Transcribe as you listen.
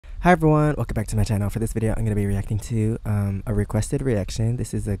Hi everyone, welcome back to my channel. For this video, I'm going to be reacting to a requested reaction.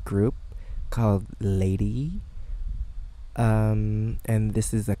 This is a group called Lady, and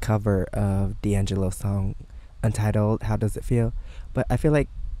this is a cover of D'Angelo's song Untitled, How Does It Feel? But I feel like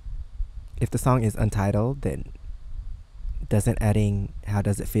if the song is untitled, then doesn't adding How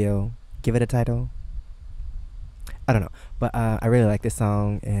Does It Feel give it a title? I don't know, but I really like this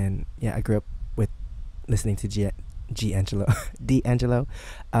song, and yeah, I grew up with listening to D'Angelo.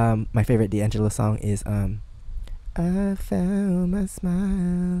 My favorite D'Angelo song is I found my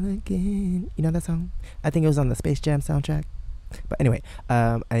smile again. You know that song? I think it was on the Space Jam soundtrack. But anyway,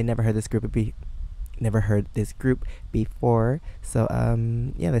 I never heard this group before. So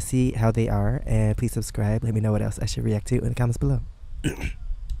yeah, let's see how they are, and please subscribe. Let me know what else I should react to in the comments below.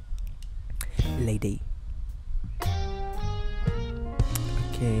 Lady.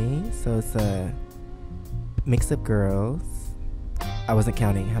 Okay, so it's a mix of girls. I wasn't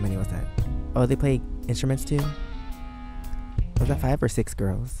counting. How many was that? Oh, they play instruments too? Was that 5 or 6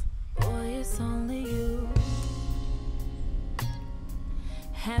 girls? Boy, it's only you.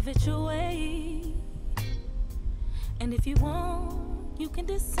 Have it your way. And if you want, you can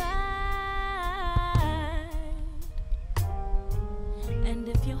decide. And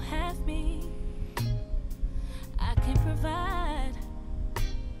if you have me, I can provide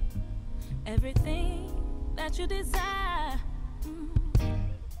everything that you desire.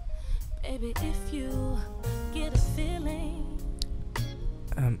 Baby, if you get a feeling,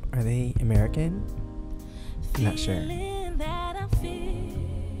 are they American? I'm not sure. That I'm feeling,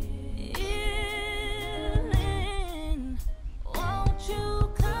 won't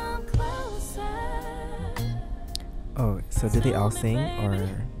you come closer? Oh, so did they all sing, or?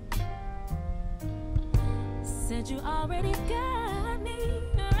 Said you already got me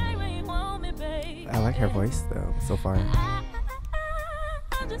right where you want me, baby. I like her voice though so far. I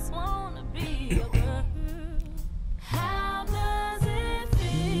just wanna be your girl. How does it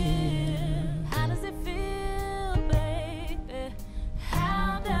feel? How does it feel, baby?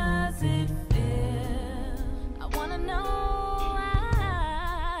 How does it feel? I wanna know.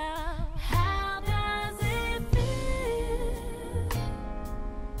 How does it feel?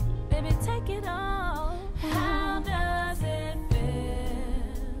 Baby, take it all. How does it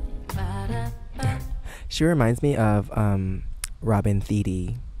feel? Ba-da-ba. She reminds me of Robin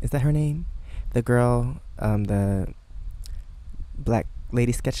Thede. Is that her name? The girl, the Black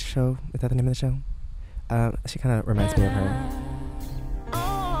Lady Sketch Show. Is that the name of the show? She kind of reminds me of her.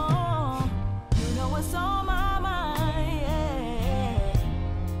 Oh, you know what's on my mind, yeah.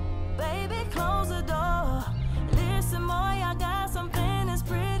 Baby, close the door. Listen, boy, I got something that's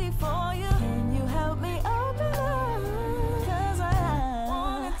pretty for you. Can you help me open up? 'Cause I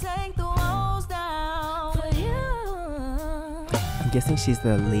wanna take the walls down for you. I'm guessing she's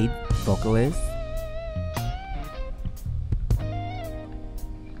the lead vocalist.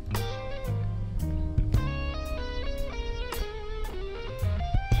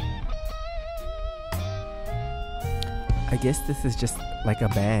 I guess this is just like a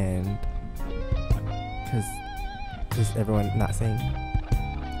band, because does everyone not sing?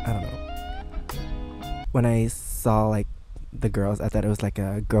 I don't know. When I saw like the girls, I thought it was like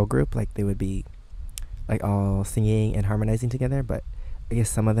a girl group, like they would be like all singing and harmonizing together, but I guess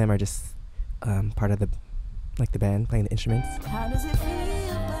some of them are just part of the band playing the instruments. How does it feel,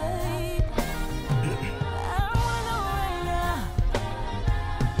 babe? I wanna know right now.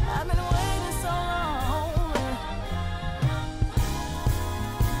 I've been waiting so long.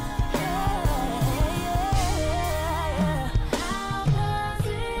 Yeah.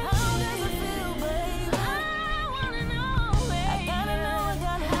 How does it feel, babe? I wanna know, babe. I gotta know.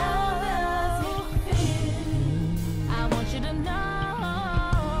 How does it feel? I want you to know.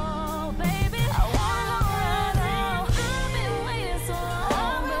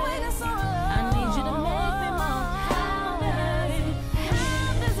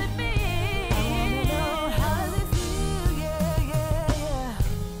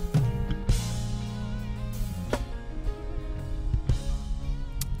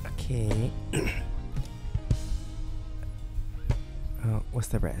 Okay. Oh, what's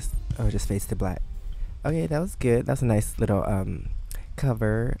the rest? Oh, it just fades to black. Okay, that was good. That was a nice little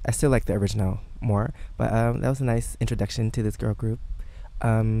cover. I still like the original more, but that was a nice introduction to this girl group.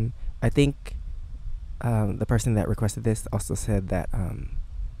 I think the person that requested this also said that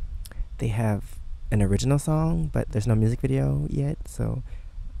they have an original song, but there's no music video yet, so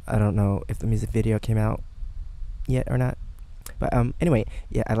I don't know if the music video came out yet or not. But anyway,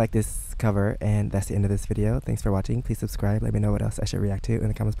 yeah, I like this cover, and that's the end of this video. Thanks for watching. Please subscribe. Let me know what else I should react to in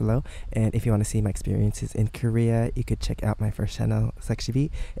the comments below. And if you want to see my experiences in Korea, you could check out my first channel, SEKSHI.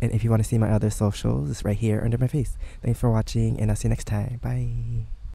 And if you want to see my other socials, it's right here under my face. Thanks for watching, and I'll see you next time. Bye.